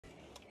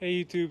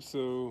Hey YouTube,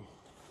 so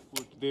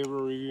today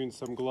we're reviewing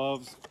some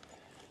gloves.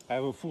 I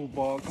have a full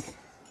box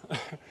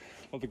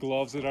of the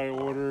gloves that I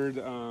ordered.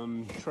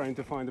 Trying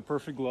to find the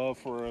perfect glove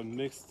for a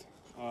mixed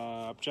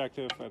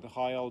objective at a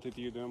high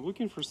altitude. I'm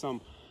looking for some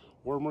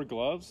warmer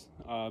gloves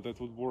that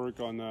would work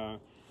on a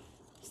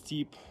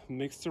steep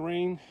mixed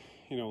terrain,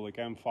 you know, like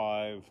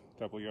M5,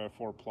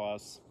 WI4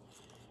 plus,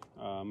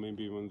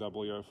 maybe even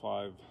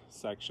WI5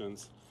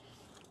 sections.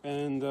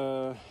 And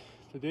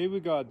today we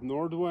got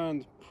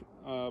Nordwand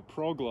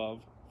Pro Glove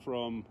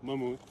from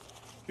Mammut.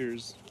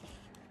 Here's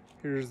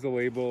the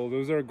label.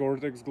 Those are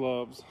Gore-Tex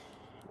gloves,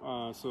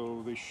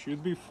 so they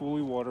should be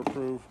fully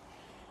waterproof.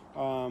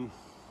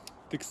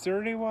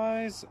 Dexterity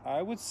wise,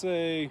 I would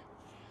say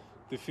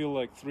they feel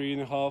like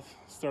 3.5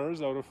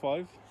 stars out of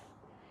 5.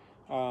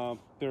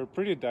 They're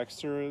pretty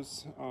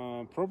dexterous.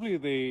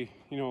 Probably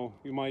you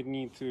might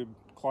need to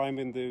climb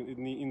in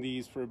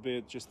these for a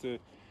bit just to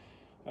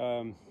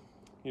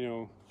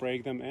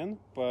break them in,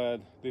 but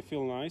they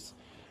feel nice.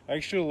 I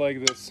actually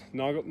like this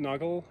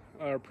knuckle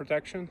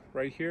protection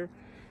right here.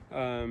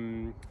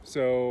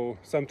 So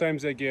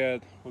sometimes I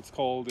get what's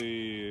called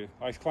the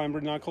ice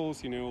climber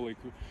knuckles, like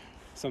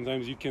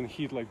sometimes you can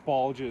hit like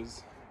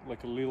bulges,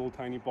 like a little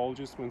tiny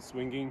bulges when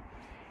swinging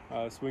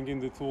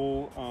the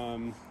tool,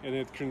 and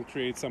it can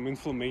create some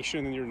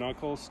inflammation in your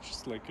knuckles,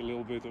 just like a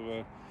little bit of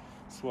a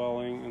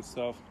swelling and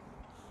stuff.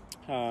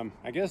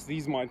 I guess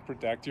these might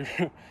protect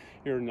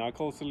your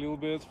knuckles a little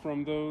bit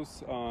from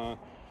those,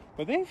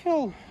 but they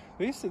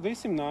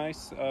seem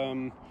nice.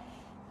 There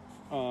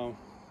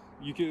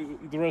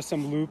are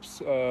some loops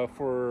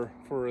for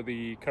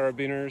the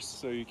carabiners,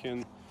 so you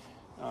can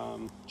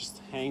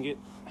just hang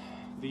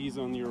these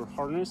on your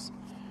harness.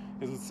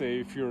 As let's say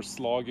if you're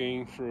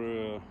slogging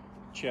through a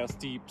chest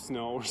deep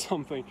snow or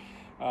something.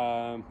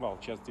 Well,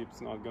 chest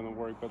deep's not gonna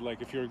work, but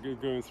like if you're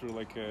going through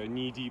like a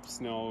knee-deep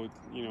snow,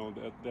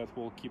 that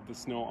will keep the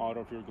snow out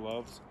of your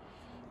gloves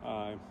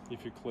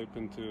if you clip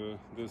into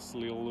this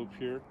little loop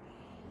here.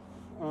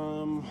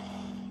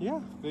 Yeah,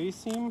 they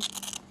seem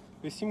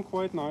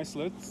quite nice.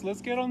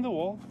 Let's get on the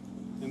wall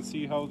and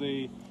see how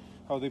they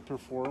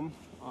perform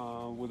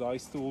with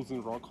ice tools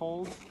and rock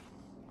holds.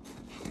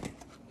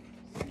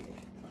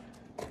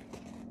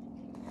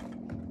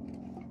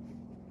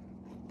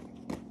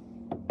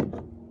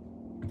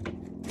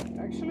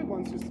 Actually,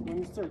 when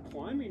you start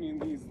climbing in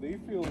these,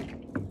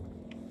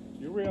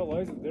 you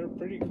realize that they're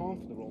pretty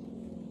comfortable.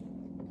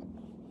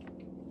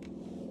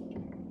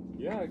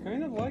 Yeah, I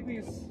kind of like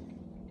these.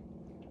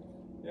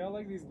 Yeah, I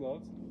like these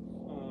gloves.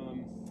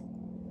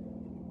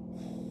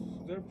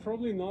 They're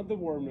probably not the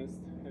warmest,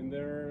 and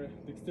they're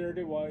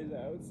dexterity wise,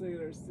 I would say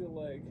they're still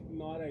like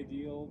not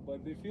ideal,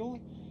 but they feel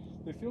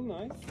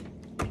nice.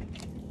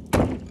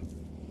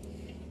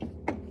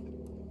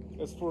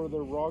 As for the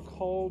rock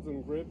holds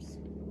and grips,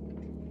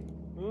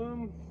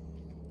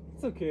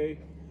 it's okay.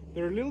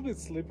 They're a little bit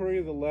slippery.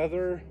 The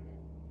leather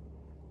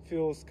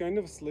feels kind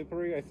of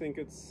slippery. I think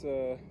it's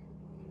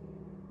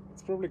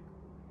probably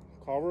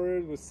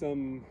covered with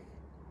some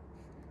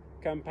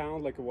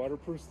compound, like a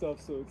waterproof stuff,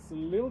 so it's a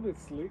little bit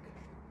slick.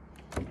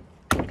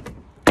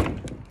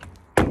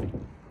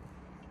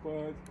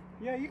 But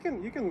yeah, you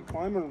can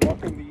climb and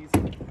rock in these.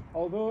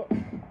 Although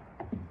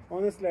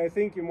honestly, I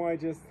think you might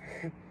just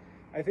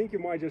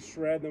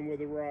shred them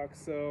with a rock.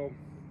 So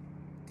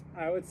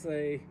I would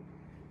say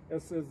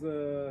as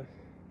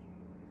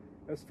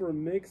for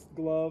mixed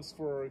gloves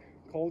for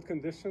cold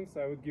conditions,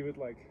 I would give it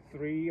like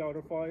 3 out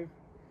of 5.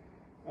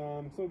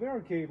 So they're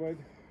okay, but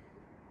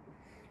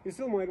you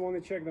still might want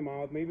to check them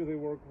out. Maybe they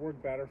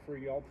work better for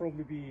you. I'll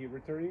probably be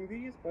returning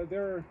these, but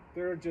they're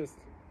just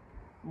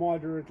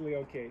moderately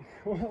okay.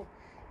 Well,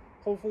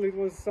 hopefully it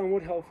was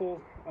somewhat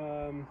helpful.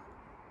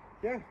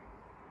 Yeah,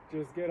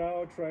 just get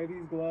out, try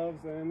these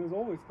gloves, and as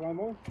always, climb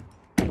on.